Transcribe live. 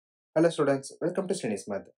Hello students, welcome to SRINI'S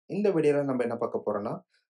Math. இந்த வீடியோல நம்ம என்ன பார்க்க போறோம்னா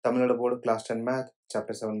Tamil Nadu board class 10 math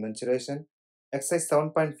chapter 7 mensuration exercise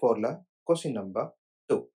 7.4ல question number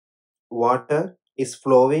 2. Water is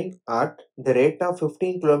flowing at the rate of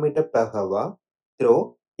 15 km per hour through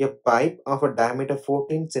a pipe of a diameter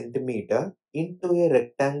 14 centimeter into a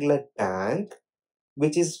rectangular tank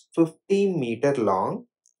which is 50 meter long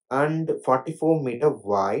and 44 meter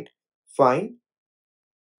wide. Find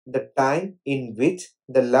the time in which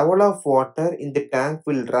the level of water in the tank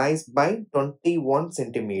will rise by 21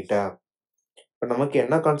 centimeter. இப்போ நமக்கு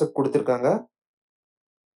என்ன concept கொடுத்துருக்காங்க,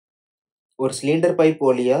 ஒரு cylinder pipe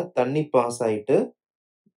வழியா தண்ணி pass ஆயிட்டு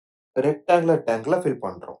rectangular டேங்க்ல fill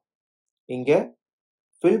பண்றோம். இங்க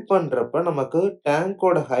ஃபில் பண்றப்ப நமக்கு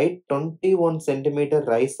டேங்கோட ஹைட் 21 சென்டிமீட்டர்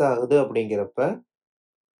ரைஸ் ஆகுது. அப்படிங்கிறப்ப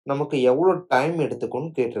நமக்கு எவ்வளோ டைம்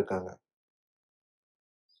எடுத்துக்கும்னு கேட்டிருக்காங்க.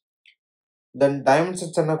 தென்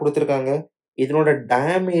டைமென்ஷன்ஸ் என்ன கொடுத்துருக்காங்க, இதனோட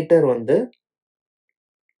டயாமீட்டர் வந்து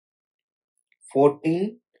 14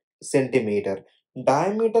 centimeter.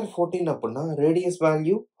 Diameter 14 அப்படின்னா radius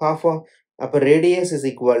value half of, அப்ப radius is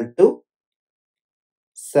equal to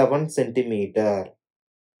 7 centimeter.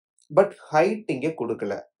 But height இங்க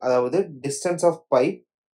கொடுக்கல, அதாவது distance of pipe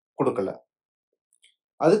கொடுக்கல.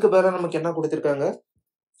 அதுக்கு பதிலா நமக்கு என்ன கொடுத்திருக்காங்க,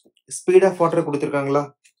 speed of water கொடுத்திருக்காங்களா.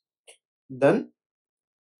 then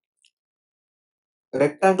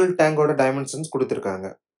rectangle tank ஓட dimensions கொடுத்திருக்காங்க.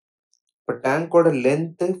 இப்ப tank ஓட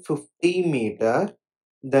length 50 meter,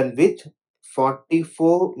 then width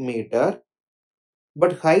 44 meter,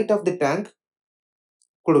 but height of the tank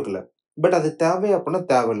கொடுக்கல. பட் அது தேவை அப்படின்னா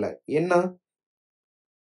தேவையில்லை. என்ன,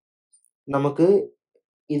 நமக்கு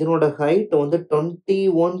இதனோட ஹைட் வந்து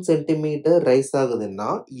 21 சென்டிமீட்டர் ரைஸ் ஆகுதுன்னா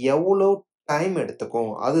எவ்வளோ டைம்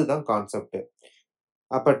எடுத்துக்கும், அதுதான் கான்செப்ட்.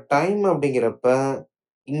 அப்ப டைம் அப்படிங்கிறப்ப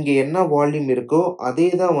இங்க என்ன வால்யூம் இருக்கோ அதே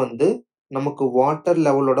தான் வந்து நமக்கு வாட்டர்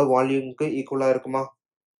லெவலோட வால்யூமுக்கு ஈக்குவலா இருக்குமா.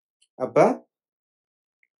 அப்ப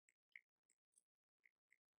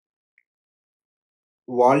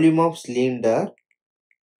volume of cylinder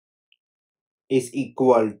is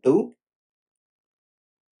equal to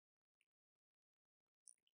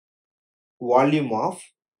volume of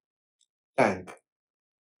tank.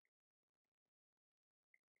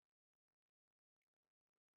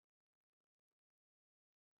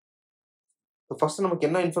 First நமக்கு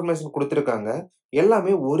என்ன இன்ஃபர்மேஷன் கொடுத்திருக்காங்க,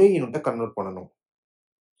 எல்லாமே ஒரே யூனிட்டை கன்வெர்ட் பண்ணணும்.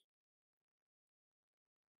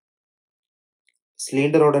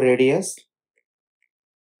 சிலிண்டரோட radius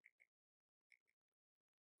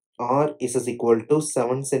R is equal to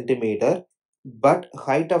 7 centimeter, but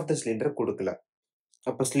height of the cylinder கொடுக்கல.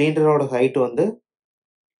 அப்ப சிலிண்டரோட ஹைட் வந்து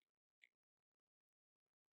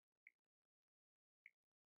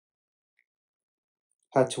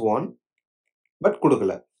H1, பட்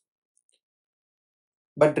கொடுக்கல.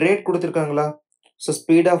 But rate கொடுத்திருக்காங்களா. So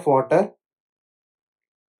speed of water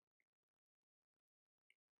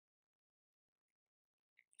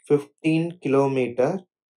 15 kilometre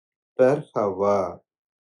per hour.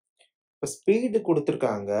 இப்போ ஸ்பீடு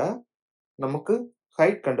கொடுத்திருக்காங்க, நமக்கு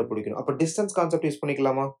ஹைட் கண்டுபிடிக்கணும். அப்போ டிஸ்டன்ஸ் கான்செப்ட் யூஸ்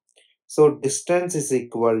பண்ணிக்கலாமா. So distance is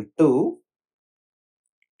equal to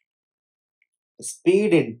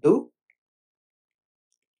speed into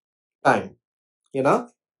time. ஏன்னா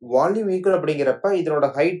வால்யூம் ஈக்குவல் அப்படிங்கிறப்ப இதனோட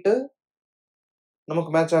ஹைட்டு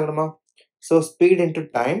நமக்கு மேட்ச் ஆகணுமா. So speed into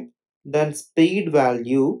time, then speed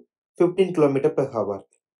value 15 kilometre per hour.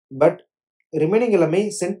 But remaining எல்லாமே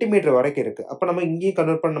சென்டிமீட்டர் வரைக்கும் இருக்கு. அப்போ நம்ம இங்கேயும்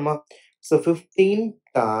கன்வெர்ட் பண்ணணுமா. ஸோ 15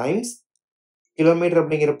 டைம்ஸ் கிலோமீட்டர்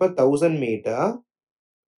அப்படிங்கிறப்ப 1000 மீட்டர்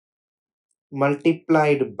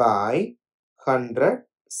மல்டிப்ளைடு பை 100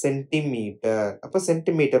 சென்டிமீட்டர். அப்போ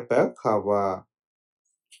சென்டிமீட்டர் பெர் ஹவர்.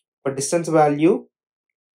 இப்போ டிஸ்டன்ஸ் வேல்யூ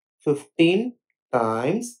 15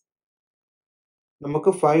 டைம்ஸ்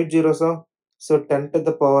நமக்கு 5 zeros, so 10 to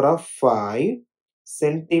the power of 5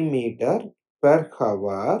 centimeter per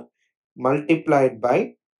hour multiplied by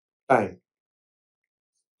time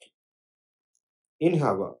in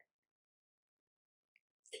hour.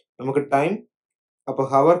 நமக்கு time அப்போ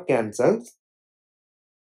hour cancels,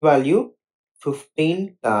 value 15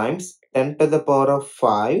 times 10 to the power of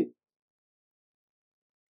 5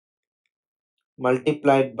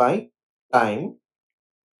 multiplied by time,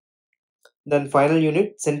 then final unit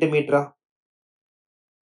centimeter.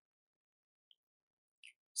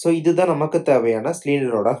 So இதுதான் நமக்கு தேவையான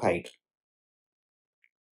சிலிண்டரோட height.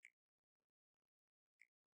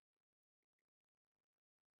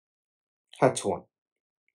 H1.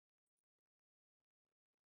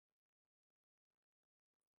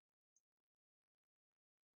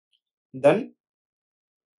 தென்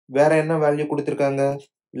வேற என்ன value கொடுத்திருக்காங்க,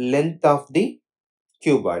 length of the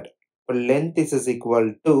cuboid. இப்போ length is equal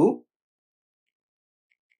to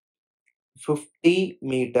 50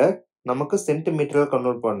 metre நமக்கு சென்டிமீட்டர்ல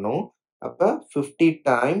கன்வெர்ட் பண்ணணும். அப்ப 50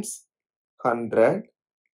 times 100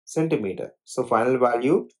 centimetre. So final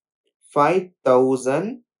value 5000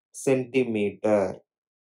 centimeter.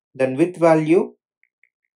 Then width value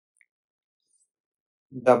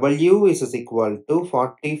W is equal to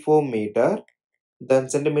 44 meter. Then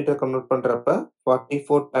centimeter convert பண்றப்ப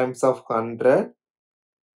 44 times of 100.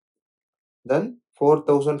 Then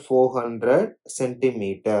 4400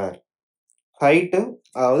 centimeter. Height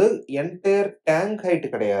அதாவது entire tank height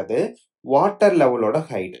கிடையாது. Water லெவலோட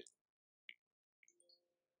height.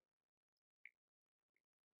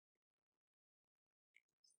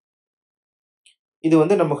 இது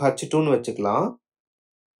வந்து நம்ம H2ன்னு வச்சுக்கலாம்.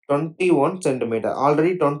 21 சென்டிமீட்டர்.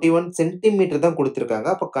 ஆல்ரெடி 21 சென்டிமீட்டர் தான் குடுத்திருக்காங்க.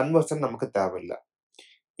 அப்ப கன்வர்ஷன் நமக்கு தேவையில்ல.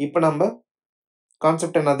 இப்ப நம்ம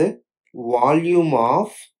கான்செப்ட் என்னது? Volume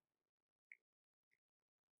of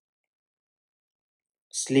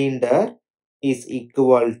cylinder is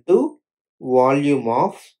equal to volume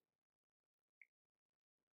of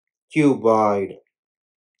cuboid.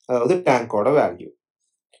 அதாவது டேங்கோட வேல்யூ.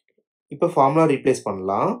 இப்ப ஃபார்முலா ரீப்ளேஸ்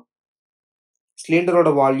பண்ணலாம். சிலிண்டரோட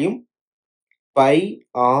volume by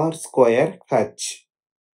R square H.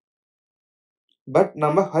 But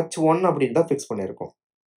நம்ம H1 அப்படின்னு தான் ஃபிக்ஸ் பண்ணியிருக்கோம்.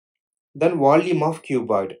 தென் volume of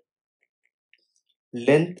cuboid.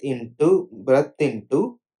 Length into breadth into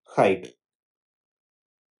height.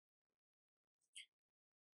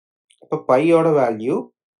 இப்போ பையோட value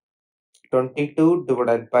 22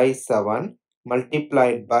 divided by 7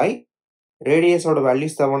 multiplied by ரேடியஸோட value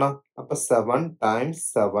 7. அப்போ 7 times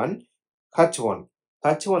 7 H1.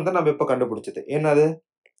 H1 தான் நம்ம இப்போ கண்டுபிடிச்சது. என்னது?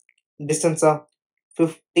 டிஸ்டன்ஸா?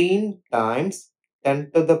 15 times 10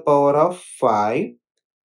 to the power of 5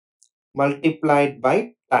 multiplied by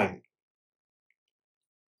time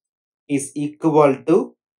is equal to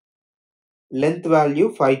length value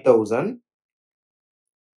 5000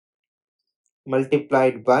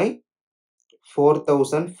 multiplied by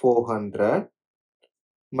 4400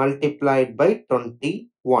 multiplied by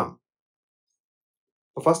 21.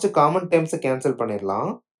 First common terms cancel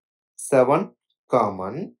பண்ணிடலாம். 7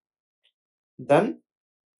 common. Then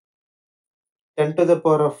 10 to the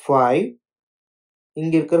power of 5.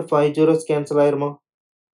 இங்க இருக்கிற 5 zeros cancel ஆயிருமா?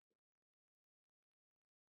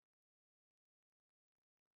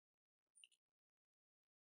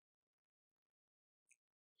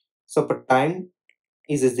 So time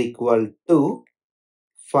is equal to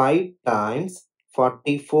 5 times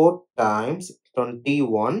 44 times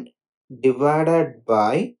 21 divided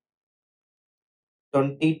by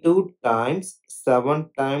 22 times 7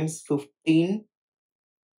 times 15.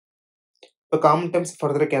 இப்போ common terms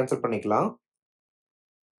further cancel பண்ணிக்கலாம்.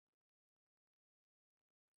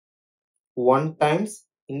 1 times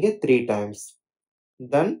இங்க 3 times.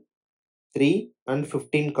 Then 3 and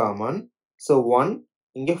 15 common. So 1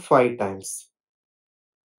 இங்க 5 times.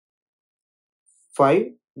 5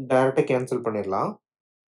 direct cancel பண்ணிடலாம்.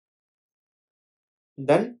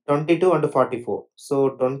 Then 22 and 44. So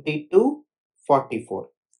 22, 44.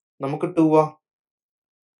 நமக்கு 2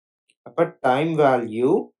 அப்ப time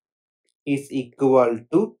value is equal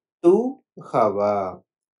to 2 hour.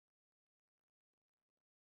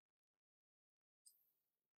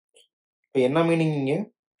 இப்ப என்ன meaning இங்க?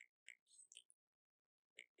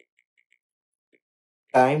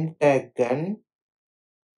 Time taken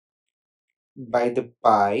by the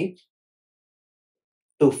pipe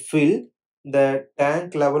to fill the tank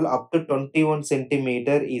level up to 21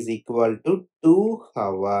 centimeter is equal to 2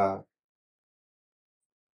 hour.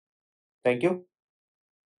 Thank you.